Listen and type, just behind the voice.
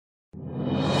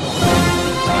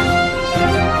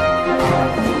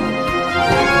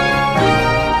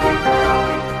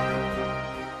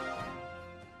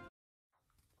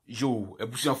Yo,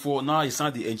 ebusuafo na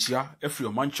yesan de enchia efri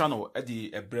Oman channel e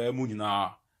de ebre mu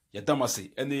nyina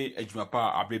yedamase ene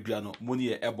adwumapa abrebia no moni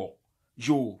e ebo.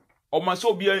 Yo, Oman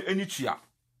so bia eni tua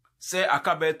say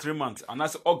akabe 3 months and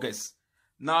that's August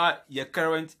na ye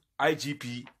current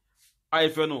IGP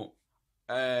IFN no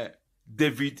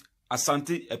David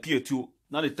Asante Epietu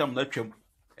na the time na twam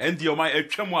endi Oman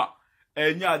atwam a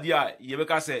enya ade a ye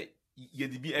beka say ye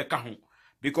di bi eka ho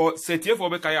because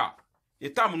setiefo beka ya the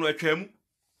time no atwam.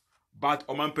 But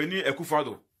Oman Penny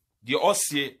Ekufado, the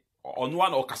Ossie, on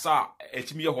one or Cassa,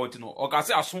 Echimia Hotino, or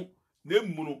Cassa Asun,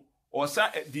 Nemuno, or Sa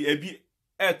the Ebi,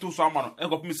 to someone, and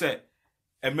got me say,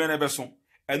 a man eberson,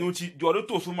 and Uchi,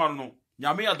 Doroto Sumano,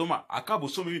 Yamea Doma, a cabo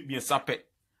so me a sape,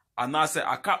 and I say,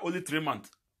 I can't only 3 months,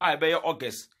 I bear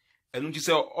August, and Uchi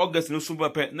say August no super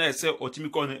pet, nay say, or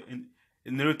Timicon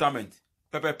in the retirement,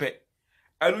 Pepe,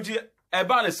 and Uchi, a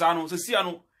banisano,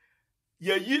 Ceciano,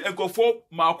 ye and go for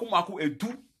Maku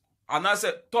edu. And I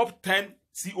said top 10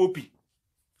 COP.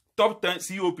 Top 10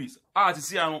 COPs. To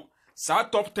see sa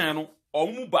top 10 no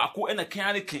omu baako e na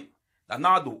kan ne ken. Na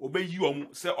nado obeyi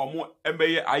omu say omu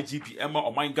embeye IGP emma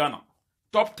Oman Ghana.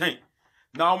 Top 10.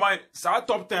 Now my sa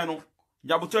top 10 no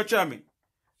nyaboto twame.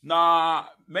 Na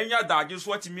menya daje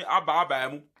so atimi aba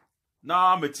mu.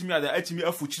 Na metimi ada atimi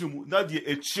afuchiri mu. Na de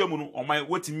echie mu no Oman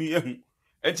wotimi ehu.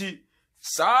 Enti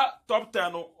sa top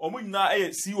 10 no omu nyina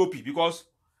COP because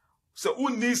so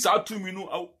uni sa 2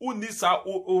 minu uni sa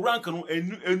o rank no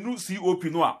enu COP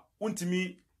no a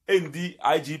untimi endi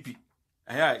IGP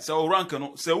so rank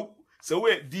no so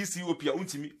we DCOP a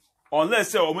untimi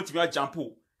unless say o mutimi a jump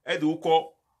e de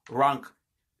call rank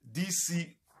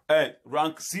DC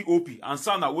rank COP and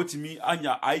sana wotimi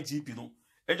anya IGP no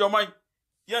ejo man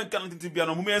yen kan tinti bia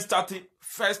no mu start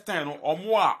first time no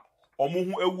omo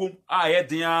hu ewom a ye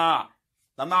den a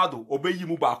nanado obeyi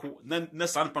mu baako na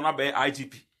san pana be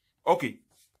IGP. Okay.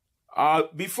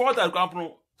 Before that,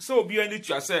 so be any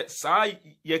to say,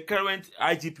 your current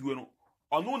IGP, no,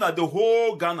 or no, that the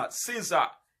whole Ghana since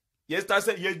yes, I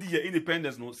said your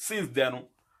independence, no, since then, no,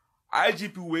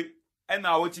 IGP way, and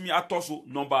now what me at also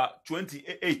number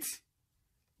 28.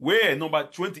 Where number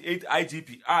 28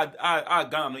 IGP,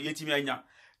 Ghana, no, yet me anya,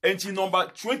 and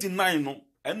number 29, no,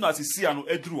 and as you see, no,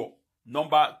 Edro,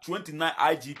 number 29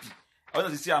 IGP, and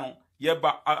as you see, no,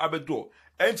 yeba, Abedro,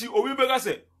 and she, Obi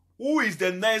say, who is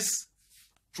the next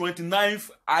 29th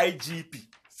IGP?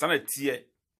 Sanet here.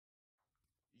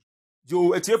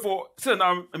 Yo, it's here for say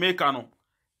now Americano.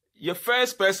 Your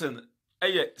first person,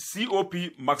 COP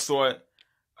Maxwell,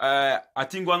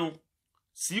 Atingano,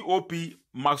 COP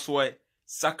Maxwell,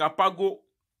 Sakapago,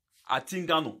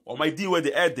 Atingano, or my deal with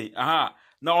the air day. Now,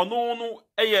 no,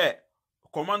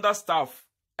 Commander Staff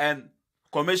and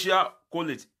Commercial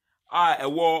College. A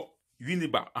war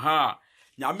Uniba.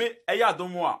 Nyame eya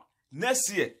domo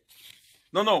next year.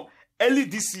 No. Early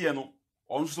this year no.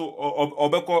 Also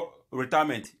obeko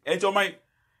retirement. Enjo my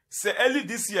say early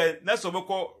this year next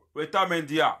obeko retirement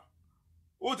dia.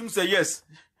 Utum say yes.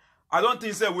 I don't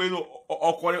think say we no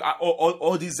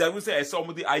or deserve say some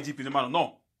of the IGP no man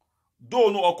no. Though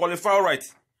no qualify right.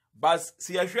 But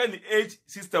see actually the age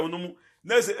system no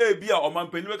next say bia o man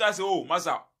peni we can say oh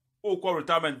massa oh call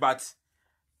retirement but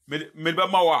me ba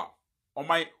mawa o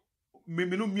my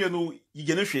minu mienu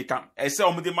yigene hweka ese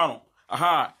omde ma no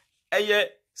eye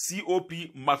COP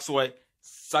Maxwell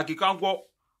Sakikanko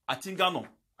Atingano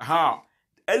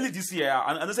early this year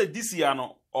and I said this year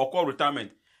no or call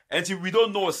retirement until we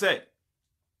don't know say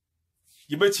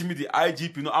you bet me the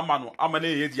IGP no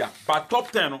amane yedia but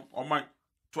top 10 no on my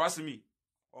trust me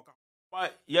okay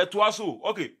but yeah to also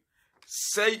okay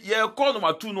say yeah call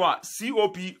number 2 no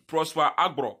COP Prosper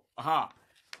Agro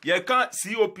ye can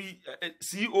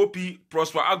COP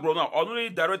Prosper Agro now, honorary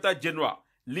Director General,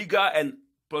 Legal and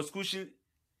Prosecution,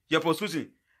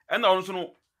 and also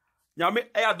no, Yame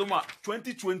Ayadoma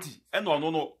 2020, and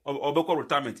no, Obeko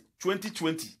retirement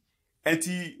 2020, and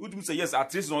he would say yes,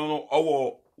 at least no,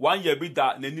 our 1 year bid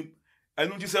that,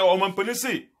 and would you say, Oman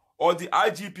Police or the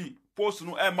IGP post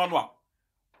no manual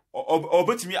or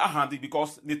bet me a handy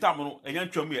because the time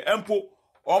and young me, Empo.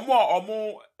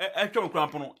 Omo entwem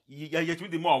krampono yetwi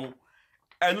di mo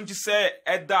enu ti se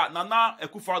eda nana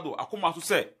ekufado akoma so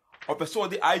se opeso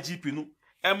di IGP no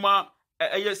ema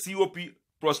COP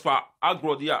Prosper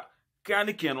Agro dia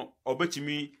kanike no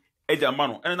obetimi ejama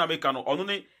no ena na meka no ono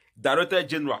ne Director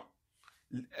General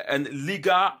and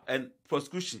Legal and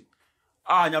Prosecution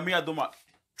nyame adoma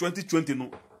 2020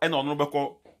 no ena ono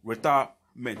beko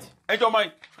retirement ejo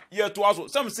man ye to aso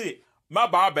some say ma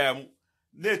ba mu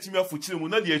na etimi afuchire mu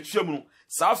na de atwam no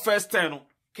sa first time no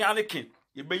kanike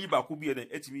ye bayi ba ko bi e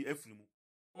etimi afiri mu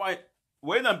my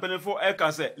when I'm paying for I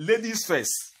can say ladies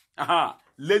first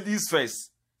Ladies first.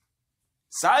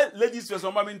 Sa ladies first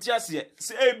on mama ntiase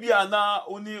se ebia na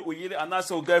oni oyire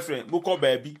anase o girlfriend moko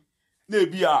baby na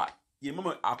ebia ye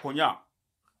mama akonya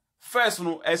first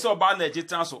no ese oba na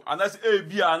ejitan so anase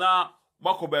ebia na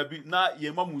mako baby na ye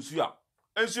mama musu a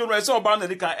ensu no ese oba na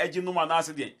de kan eji no ma na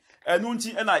ase den enu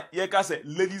nti na ye ka se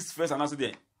ladies first anase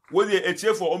den we dey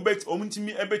etie for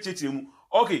omuntimi ebecheche mu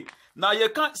okay na ye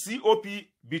kan COP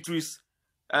Beatrice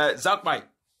Zakpai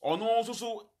ono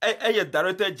so eye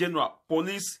Director General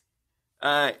Police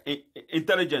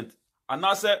intelligent and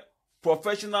also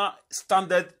professional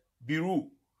standard bureau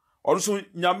also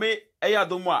nyame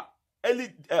eyadoma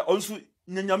eli also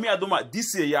nyame adoma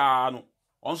this year ya no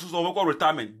also so we call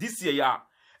retirement this year ya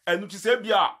enu ti se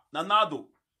bia na nado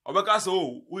obeka se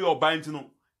o we oban ti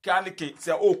no kanike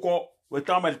se o ko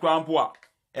retirement krampo a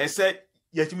ese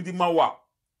yachimi di mawa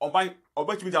oban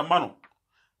obachimi di amano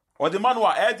o de manu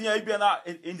a edin bia na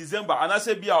in December and I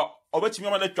say bia obachimi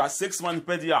ma na twa 6 months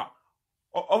per year.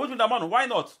 Obviously, the man, why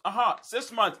not?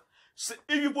 6 months.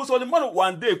 If you post on the man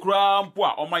 1 day, cram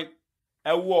poor on my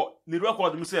war, the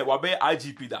record me say, Wabe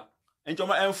IGP da. And you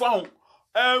and found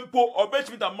po obey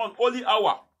me the man only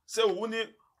hour. Say only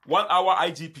 1 hour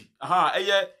IGP.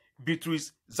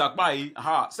 Beatrice Zakbai.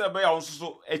 Say by on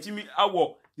so etimi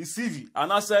hour the CV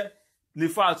and I say the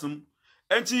fatum.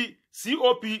 And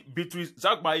COP Beatrice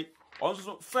Zakbai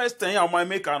also first thing on my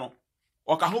mekano.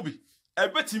 Okahubi.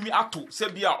 Ebetimi ato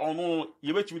sebia ono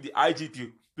yebetimi the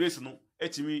IGP place no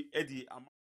etimi edi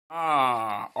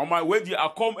on my way di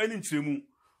akom eni ntremu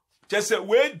chese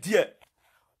we de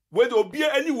obi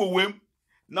ani wowem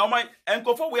na my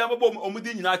enkofo we amabo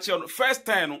omudi nyina che no first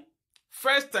time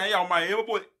ya my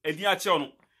yebo edi a che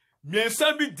no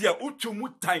miensa bi dia utwumu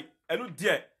tan enu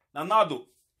dia na nado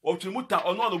utwumu tan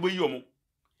ono no boyi omo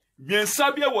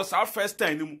miensa bi e was our first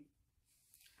time ni mu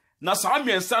na sa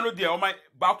miensa no de o my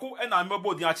bako e na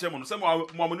mebo di a kire mo no se mo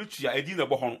amonu tua edi na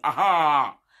bo ho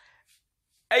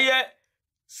eye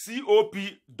COP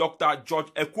Dr.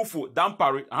 George Ekufo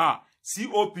Dampare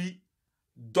COP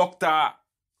Dr.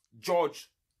 George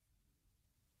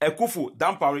Ekufo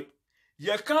Dampare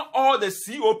ye can all the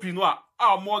COP no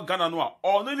are more Ghana no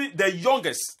only the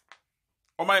youngest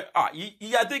o my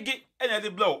ya dege any the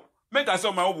blow make us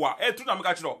my oboa e tu na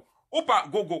make kire opa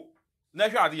gogo na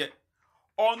hwe ade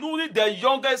only the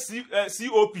youngest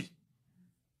COP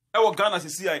ewo Ghana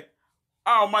CCI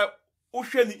my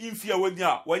ohwe ni infia wani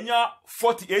a wanya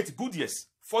 48 good years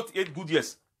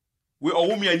we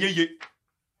owumi anyeye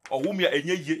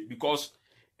because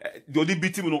the only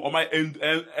beating no my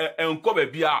enko be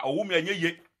bia owumi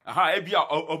anyeye e bia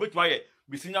obetuma ye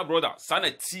be senior brother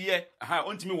sanetie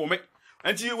ontimi wo me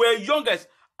until we youngest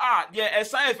the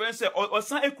SIFN say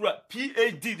osan ekura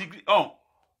PhD degree osan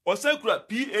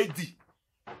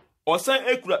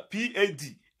ekura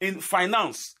PhD in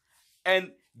finance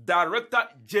and Director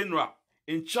General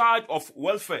in charge of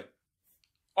welfare.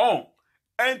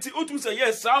 And utu say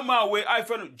yes, sama we I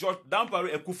friend George Dampare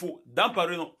Ekufo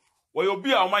Dampare no. We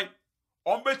obi a my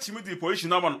onbetimi the position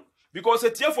no because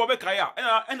etie for be kaya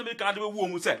and be kan de wu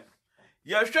omu say.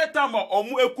 Ye hwe tam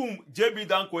omu ekum JB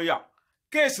Danko ya.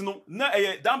 Case no na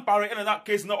Dampare na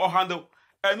case no handle.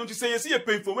 And utu say yes ye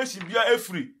pay information bia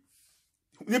free.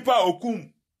 Nipa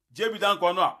okum JB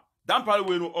Danko no Dampare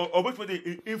we no obetimi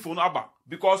the info no aba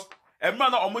because e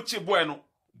man na omuchi boy no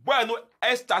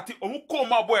start omu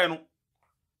koma boy no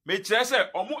me kire se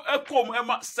omu ekom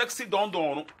ema sexy don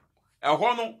no e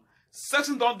ho no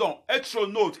sexy don extra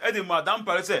note e di madam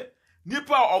pare se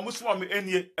nipa omu so me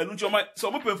enie enu nti omu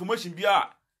so omu information bia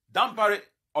Dampare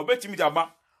obetimi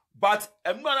daba but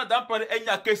e man na Dampare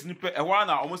enya case nipa e ho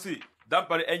na omu si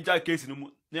Dampare enja case ni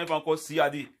mu never call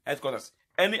CRD headquarters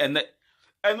enu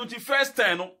nti first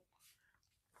time no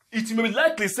it may be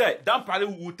likely say Dampare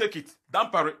will take it.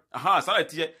 Dampare,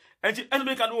 sanity. And the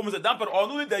enemy can woman say Dampare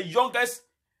only the youngest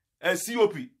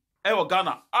COP ever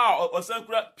Ghana. Or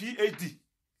PhD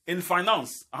in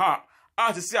finance.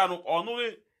 As the CNO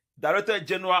only Director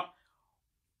General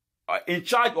in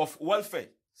charge of welfare.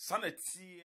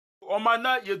 Sanity.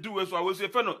 Omana ye do as I was a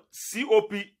fellow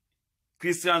COP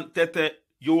Christian Tete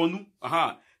Yonu.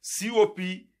 COP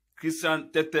Christian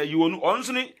Tete Yonu.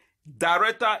 Honestly,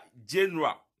 Director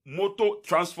General Motor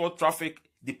Transport Traffic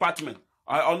Department.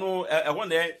 I know one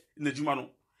there in the Jumano.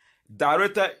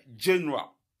 Director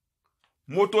General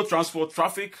Motor Transport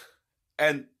Traffic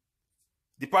and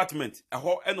Department.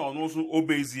 And also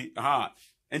obezi.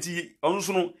 And he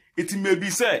also it may be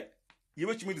said. You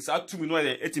watch me this out to me no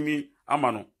it me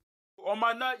amano.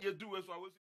 Omana you do as I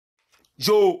was.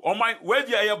 Joe, on my way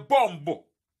there a bomb.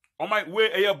 On my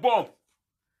way a bomb.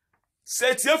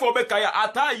 Say for Bekaya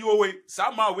atai you away.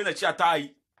 Somehow win a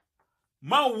chatai.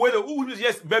 man we the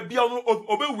yes baby on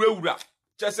obewura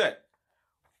chese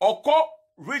okọ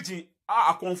region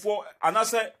akonfo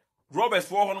anase Roberts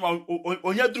for hono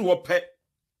onya duru wo pe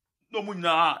no mu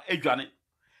nyina adwane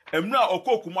emra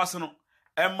okọ kumase no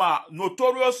ema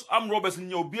notorious am Roberts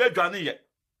nya obi adwane ye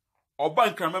oba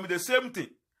nkramam the same thing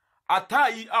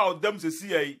atai out them se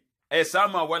see e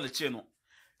sama wa le che no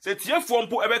se tiefo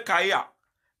mpo ebe kai a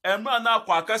emra na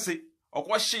akwa akase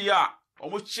okọ hye ya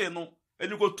omo che no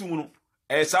eni ko tum no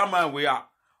e sama we a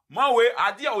ma we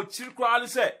ade a o chiri kra ne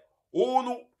se o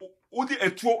no udi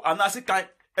etuo anase kan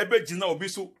ebe gina obi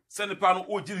so se ne pa no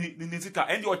o gini ni sika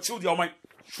endi o chill the oman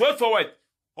straight forward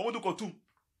omo du ko tum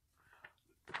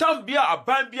tambia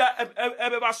abambia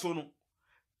ebe ba so no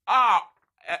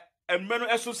emeno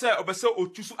eso se obese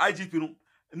otusu IGP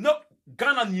no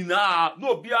Ghana nyina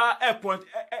no bia airport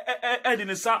endi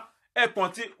ne sa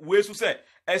airport we so se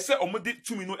ese omodi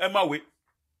tumi no ema we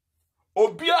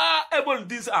obia able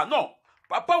this no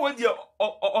papa we die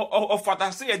of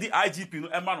father say the IGP no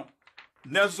ema no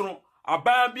neso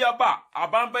abambia ba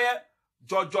abambia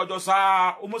jojo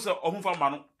sa almost ohunfa ma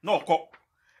no okọ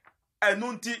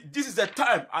enunti this is the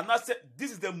time and I say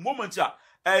this is the moment ya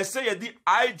say the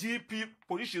IGP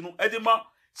position no edema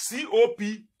COP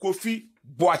Kofi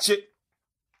Boache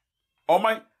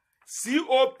oman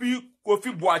COP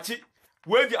Kofi Boache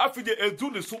where the afide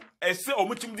edu ne so say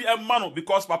omutim di emma no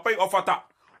because papa ofata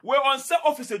we on say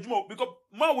office edwuma because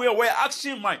man we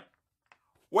action man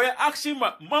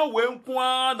we nko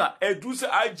na edu say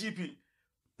IGP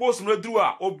post no dru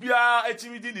a obia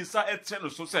etimi di ni sa etre no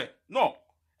so say no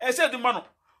say the man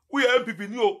we MPP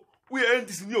ni o we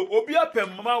NDC ni o obia pem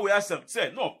man we asem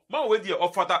say no man we dey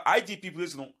ofata IGP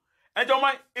place no and your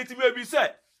man etimi be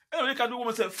say e no can do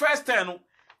woman say first time no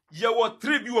ye wo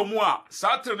 3 bi wo mu a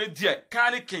sa 3 ne die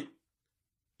kan ken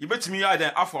ye betimi ya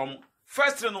den afom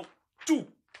first no 2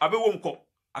 abewo mko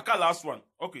aka last one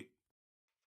okay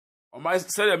o my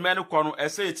say the men ko no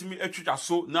say etimi atwitwa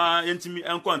so na entimi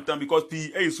enko ntam because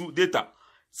p esu data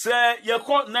say ye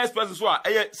call next person so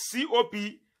a COP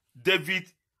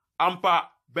David Ampa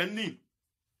Benin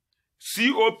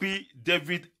COP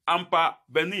David Ampa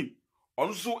Benin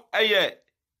also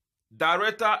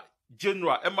Director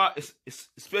General Emma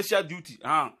special duty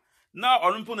now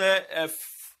onumpo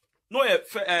no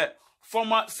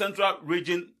former Central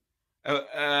Region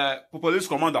Police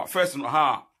Commander first no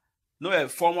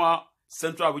former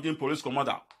Central Region Police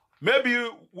Commander maybe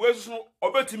we so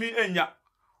obetimi enya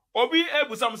obi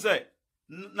ebusam say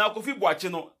na Kofi Boache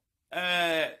no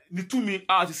ni tumi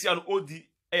atisia no odi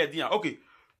dia okay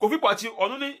Kofi Boache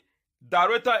ono ni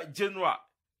Director General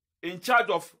in charge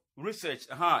of research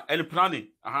and planning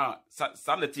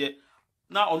sanity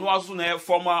na ono aso na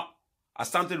former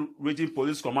Asante Region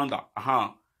Police Commander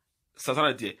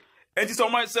sanity enti so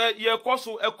my say ye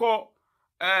koso eko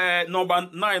number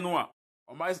 9 no a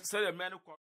o my say the men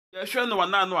ko ye hwe no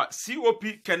 9 no a COP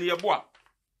Keniyeboa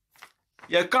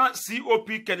ye kan COP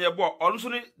Keniyeboa ono so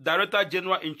ni Director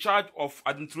General in charge of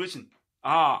administration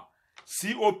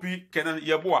COP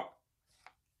Keniyeboa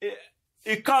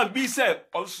it can't be said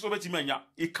also betimanya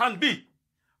it can't be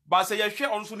but say you share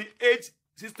also the 8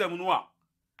 system no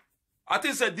I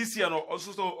think said this year no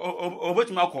also so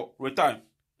obetimako return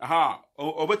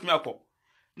obetimako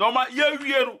normal ye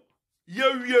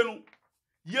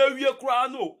wie kra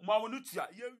no mamunutia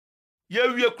ye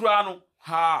wie kra no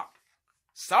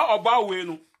sa oba we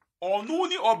no onu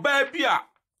ni oba bia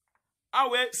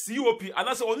awe COP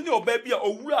anase onu ni oba bia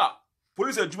owura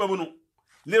police adwuma mu no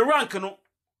le rank no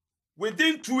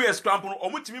within 2 years crampo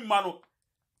omutimi mano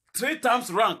 3 times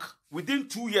rank within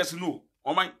 2 years no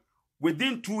oman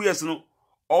within 2 years no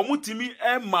omutimi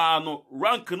emano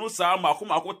rank no sa mako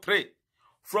 3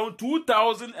 from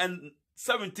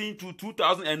 2017 to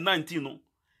 2019 no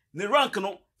ne rank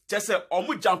no chese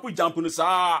omu jump no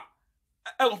sa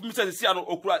of say see no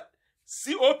okura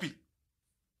COP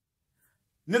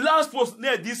the last post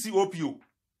near DCOP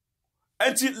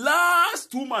until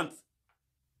last 2 months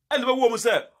and we wo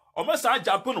say almost a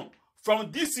jump no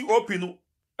from DCOP no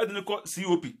edin ko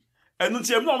COP enu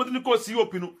ntiem no omodin ko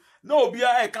COP no na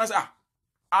obia e kan say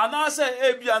ana say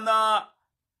ebia na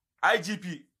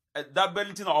IGP that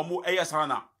Bellington na omo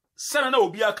sana na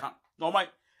obia kan no my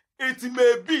it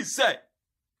may be say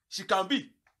she can be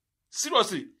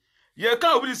seriously ye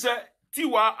kan obi say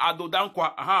Tiwa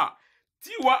Adodankwa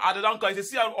Tiwa Adodankwa is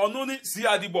see ononi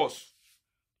CRD boss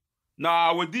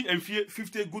na we di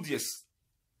 50 good years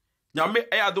nyame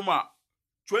adoma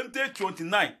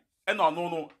 2029 and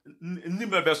no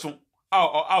nimebeso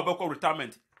beko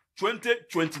retirement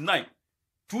 2029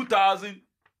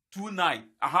 2029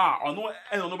 ono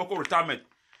beko retirement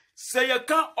say you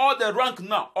can all the rank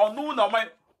now or no na my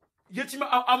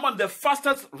yetima among the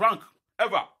fastest rank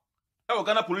ever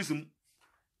Ghana police and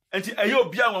ayo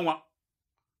bia nwa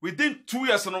within 2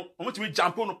 years no omo timi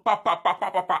jump on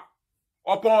pa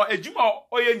upon ejuma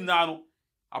oye nyina no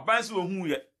abanse ohun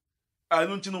ye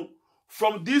anu ntino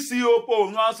from DCO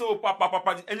po nwa so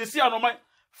pa and you see my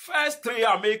first 3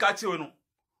 year make ati no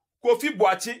Kofi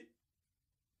Boachi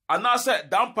anase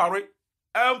dampare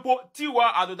empo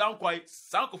tiwa adodan kwai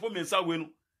sankofo mensa we no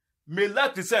me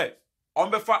like say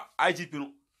ombefa IGP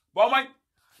no but my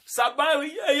Saban we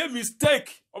ye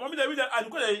mistake o mami da we an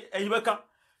ko eyibeka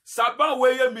Saban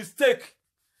we ye mistake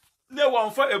ne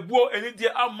wan fa ebuo eni de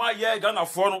ama ye Ghana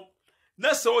fo no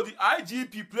na so the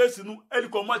IGP place no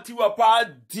elikomatiwa pa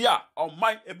dia on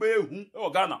my ebe ehu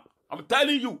e Ghana. I'm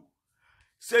telling you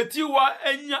say tiwa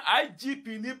enya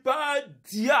IGP ni pa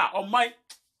dia on my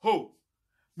ho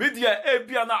media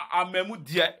ebia na amemu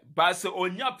dia ba se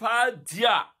onya pa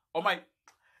dia on my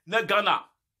na Ghana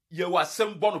ye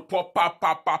wasem bon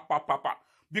pa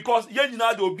because ye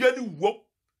nyina de obi ani wo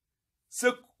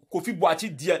se Kofi Boachi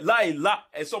dia la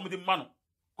e so mudi mano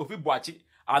Kofi Boachi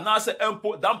anase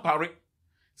empo dampare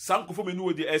sankofo menu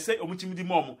wo de e se omuchimi di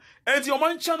mom enti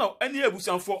Oman channel eni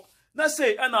ebusanfo na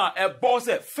say na e boss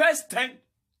first 10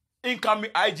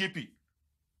 incoming IGP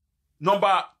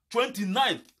number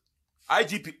 29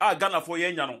 IGP Ghana for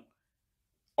ye nya no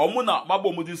omuna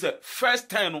mabo mudi say first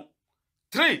 10 no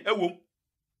 3 ewom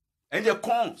and your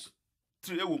cons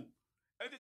 3 ewom